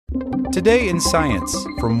Today in Science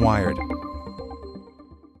from Wired.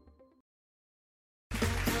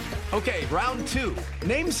 Okay, round two.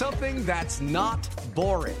 Name something that's not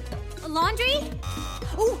boring. A laundry?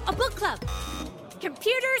 Ooh, a book club.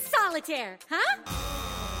 Computer solitaire, huh?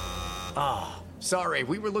 Ah, sorry,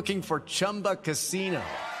 we were looking for Chumba Casino.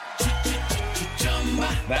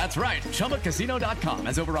 That's right, ChumbaCasino.com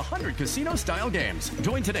has over 100 casino-style games.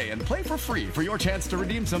 Join today and play for free for your chance to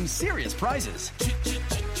redeem some serious prizes.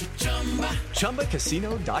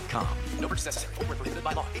 ChumbaCasino.com. No purchase necessary. Void where prohibited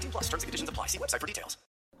by law. 18+. Terms and conditions apply. See website for details.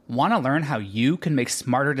 Want to learn how you can make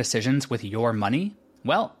smarter decisions with your money?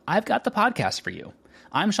 Well, I've got the podcast for you.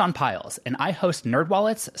 I'm Sean Piles, and I host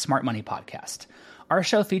NerdWallet's Smart Money Podcast. Our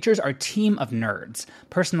show features our team of nerds,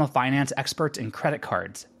 personal finance experts in credit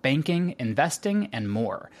cards, banking, investing, and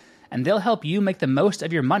more. And they'll help you make the most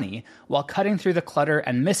of your money while cutting through the clutter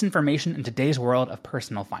and misinformation in today's world of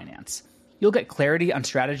personal finance. You'll get clarity on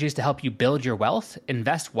strategies to help you build your wealth,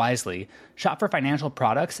 invest wisely, shop for financial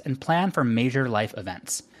products, and plan for major life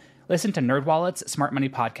events. Listen to NerdWallet's Smart Money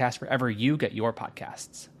Podcast wherever you get your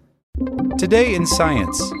podcasts. Today in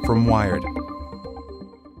Science from Wired.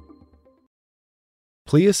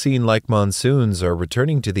 Pliocene-like monsoons are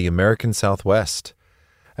returning to the American Southwest.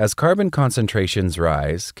 As carbon concentrations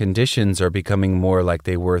rise, conditions are becoming more like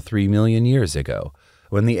they were 3 million years ago,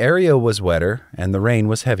 when the area was wetter and the rain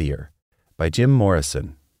was heavier. By Jim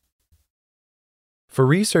Morrison. For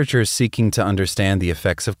researchers seeking to understand the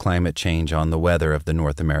effects of climate change on the weather of the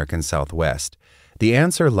North American Southwest, the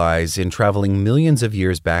answer lies in traveling millions of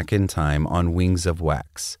years back in time on wings of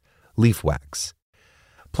wax, leaf wax.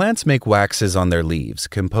 Plants make waxes on their leaves,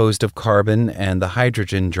 composed of carbon and the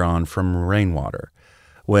hydrogen drawn from rainwater.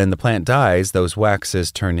 When the plant dies, those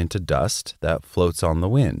waxes turn into dust that floats on the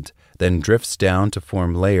wind, then drifts down to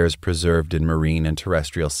form layers preserved in marine and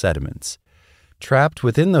terrestrial sediments. Trapped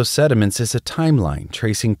within those sediments is a timeline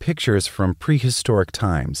tracing pictures from prehistoric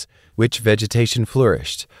times, which vegetation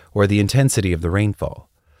flourished, or the intensity of the rainfall.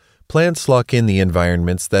 Plants lock in the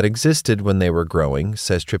environments that existed when they were growing,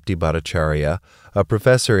 says Tripti Bhattacharya, a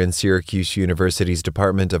professor in Syracuse University's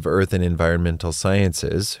Department of Earth and Environmental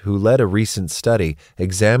Sciences, who led a recent study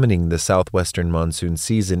examining the southwestern monsoon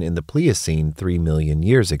season in the Pliocene 3 million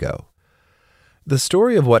years ago. The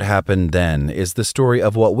story of what happened then is the story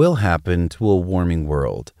of what will happen to a warming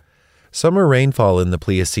world. Summer rainfall in the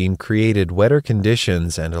Pliocene created wetter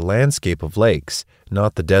conditions and a landscape of lakes,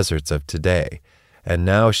 not the deserts of today. And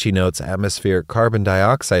now, she notes, atmospheric carbon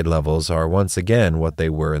dioxide levels are once again what they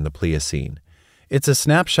were in the Pliocene. It's a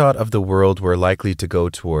snapshot of the world we're likely to go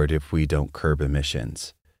toward if we don't curb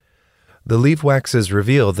emissions. The leaf waxes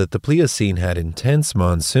reveal that the Pliocene had intense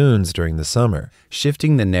monsoons during the summer,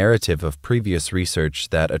 shifting the narrative of previous research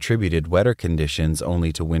that attributed wetter conditions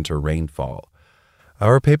only to winter rainfall.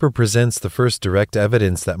 Our paper presents the first direct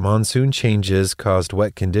evidence that monsoon changes caused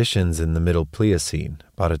wet conditions in the Middle Pliocene,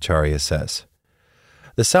 Bhattacharya says.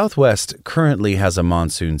 The Southwest currently has a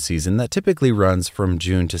monsoon season that typically runs from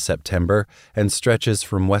June to September and stretches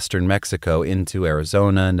from western Mexico into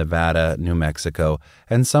Arizona, Nevada, New Mexico,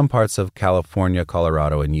 and some parts of California,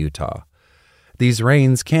 Colorado, and Utah. These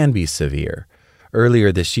rains can be severe.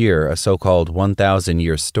 Earlier this year, a so-called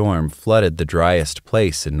 1,000-year storm flooded the driest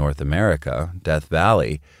place in North America, Death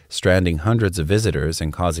Valley, stranding hundreds of visitors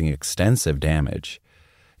and causing extensive damage.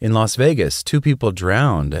 In Las Vegas, 2 people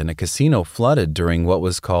drowned and a casino flooded during what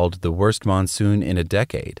was called the worst monsoon in a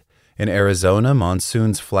decade. In Arizona,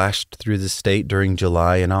 monsoons flashed through the state during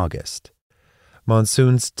July and August.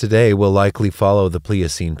 Monsoons today will likely follow the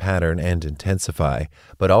Pliocene pattern and intensify,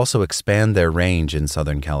 but also expand their range in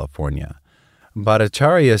Southern California.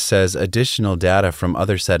 Bhattacharya says additional data from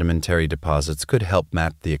other sedimentary deposits could help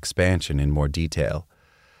map the expansion in more detail.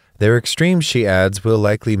 Their extremes, she adds, will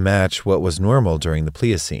likely match what was normal during the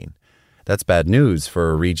Pliocene. That's bad news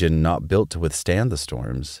for a region not built to withstand the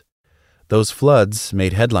storms. Those floods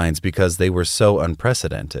made headlines because they were so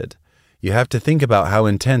unprecedented. You have to think about how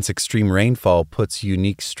intense extreme rainfall puts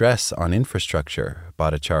unique stress on infrastructure,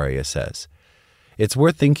 Bhattacharya says. It's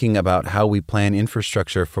worth thinking about how we plan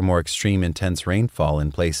infrastructure for more extreme intense rainfall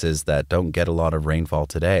in places that don't get a lot of rainfall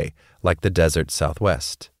today, like the desert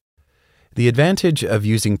Southwest. The advantage of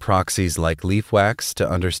using proxies like leaf wax to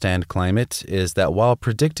understand climate is that while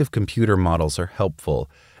predictive computer models are helpful,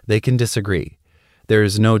 they can disagree. There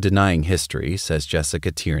is no denying history, says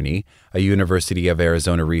Jessica Tierney, a University of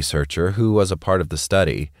Arizona researcher who was a part of the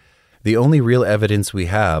study. The only real evidence we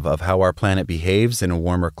have of how our planet behaves in a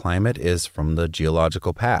warmer climate is from the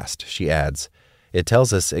geological past, she adds. It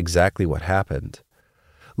tells us exactly what happened.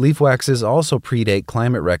 Leaf waxes also predate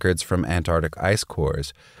climate records from Antarctic ice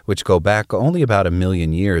cores, which go back only about 1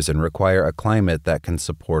 million years and require a climate that can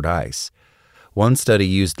support ice. One study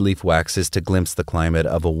used leaf waxes to glimpse the climate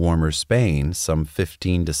of a warmer Spain some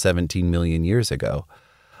 15 to 17 million years ago.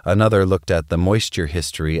 Another looked at the moisture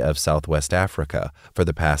history of Southwest Africa for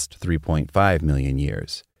the past 3.5 million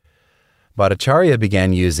years. Bhattacharya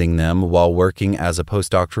began using them while working as a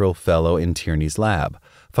postdoctoral fellow in Tierney's lab.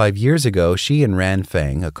 5 years ago, she and Ran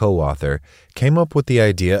Feng, a co-author, came up with the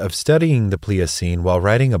idea of studying the Pliocene while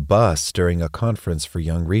riding a bus during a conference for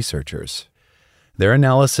young researchers. Their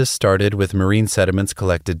analysis started with marine sediments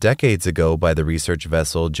collected decades ago by the research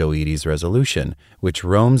vessel Joides Resolution, which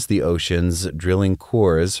roams the oceans, drilling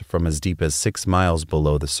cores from as deep as 6 miles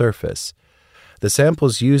below the surface. The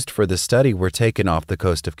samples used for the study were taken off the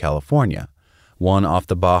coast of California, one off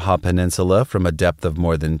the Baja Peninsula from a depth of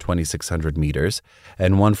more than 2,600 meters,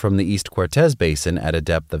 and one from the East Cortez Basin at a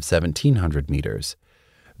depth of 1,700 meters.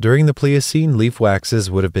 During the Pliocene, leaf waxes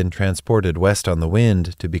would have been transported west on the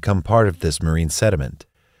wind to become part of this marine sediment.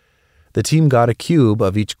 The team got a cube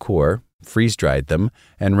of each core, freeze-dried them,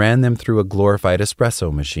 and ran them through a glorified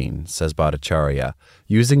espresso machine, says Bhattacharya,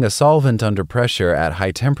 using a solvent under pressure at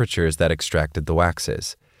high temperatures that extracted the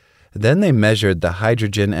waxes. Then they measured the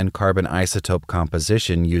hydrogen and carbon isotope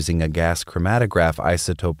composition using a gas chromatograph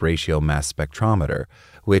isotope ratio mass spectrometer,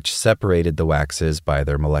 which separated the waxes by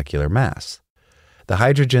their molecular mass. The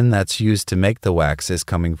hydrogen that's used to make the wax is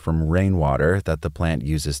coming from rainwater that the plant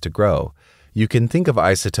uses to grow. You can think of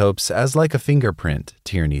isotopes as like a fingerprint,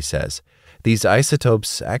 Tierney says. These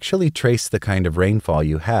isotopes actually trace the kind of rainfall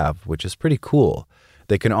you have, which is pretty cool.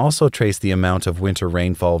 They can also trace the amount of winter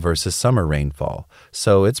rainfall versus summer rainfall,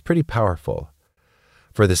 so it's pretty powerful.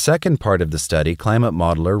 For the second part of the study, climate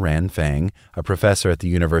modeler Ran Feng, a professor at the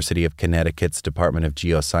University of Connecticut's Department of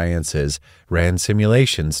Geosciences, ran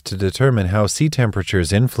simulations to determine how sea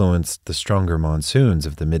temperatures influenced the stronger monsoons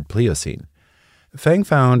of the mid-Pliocene. Feng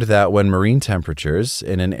found that when marine temperatures,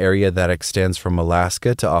 in an area that extends from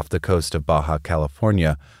Alaska to off the coast of Baja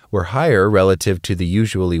California, were higher relative to the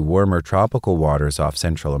usually warmer tropical waters off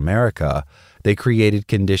Central America, they created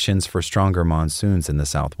conditions for stronger monsoons in the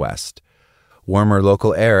southwest. Warmer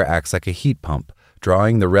local air acts like a heat pump,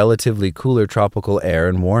 drawing the relatively cooler tropical air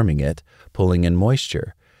and warming it, pulling in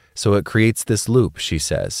moisture. So it creates this loop, she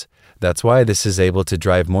says. That's why this is able to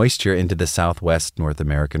drive moisture into the southwest North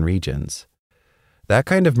American regions. That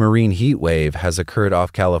kind of marine heat wave has occurred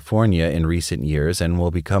off California in recent years and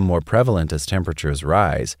will become more prevalent as temperatures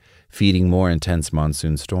rise, feeding more intense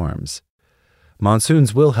monsoon storms.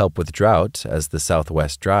 Monsoons will help with drought as the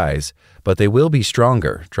southwest dries, but they will be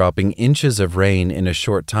stronger, dropping inches of rain in a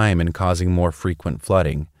short time and causing more frequent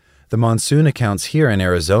flooding. The monsoon accounts here in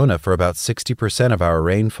Arizona for about 60% of our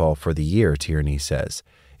rainfall for the year, Tierney says.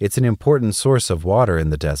 It's an important source of water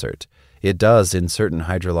in the desert. It does, in certain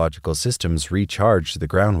hydrological systems, recharge the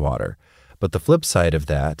groundwater. But the flip side of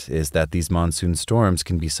that is that these monsoon storms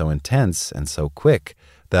can be so intense and so quick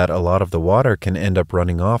that a lot of the water can end up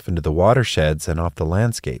running off into the watersheds and off the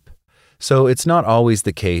landscape. So it's not always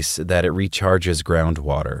the case that it recharges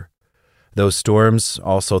groundwater. Those storms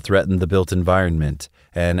also threaten the built environment,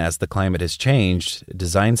 and as the climate has changed,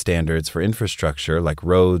 design standards for infrastructure like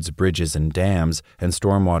roads, bridges, and dams and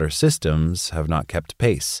stormwater systems have not kept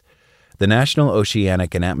pace. The National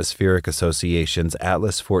Oceanic and Atmospheric Association's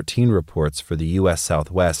Atlas 14 reports for the U.S.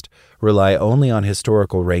 Southwest rely only on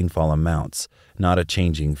historical rainfall amounts, not a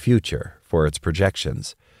changing future, for its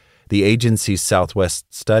projections. The agency's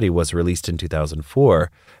Southwest study was released in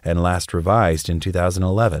 2004 and last revised in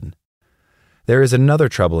 2011. There is another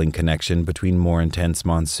troubling connection between more intense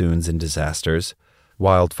monsoons and disasters: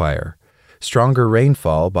 wildfire. Stronger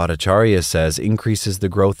rainfall, Bhattacharya says, increases the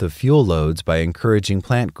growth of fuel loads by encouraging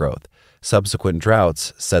plant growth. Subsequent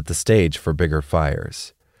droughts set the stage for bigger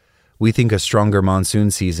fires. We think a stronger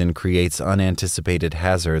monsoon season creates unanticipated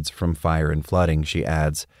hazards from fire and flooding, she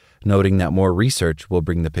adds, noting that more research will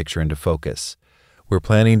bring the picture into focus. We're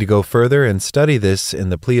planning to go further and study this in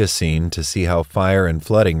the Pliocene to see how fire and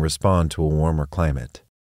flooding respond to a warmer climate.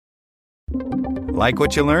 Like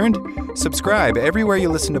what you learned? Subscribe everywhere you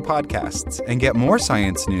listen to podcasts and get more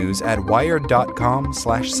science news at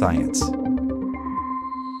wired.com/science.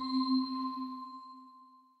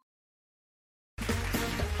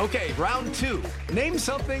 Okay, round two. Name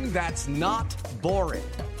something that's not boring.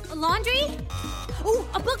 A laundry? Ooh,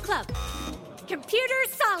 a book club. Computer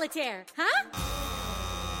solitaire, huh?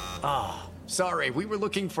 Sorry, we were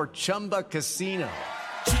looking for Chumba Casino.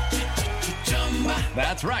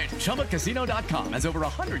 That's right. ChumbaCasino.com has over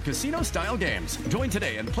 100 casino-style games. Join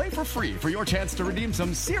today and play for free for your chance to redeem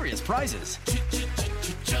some serious prizes.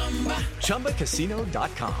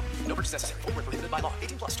 ChumbaCasino.com. No purchase necessary. Void where prohibited by law.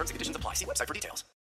 18 plus terms and conditions apply. See website for details.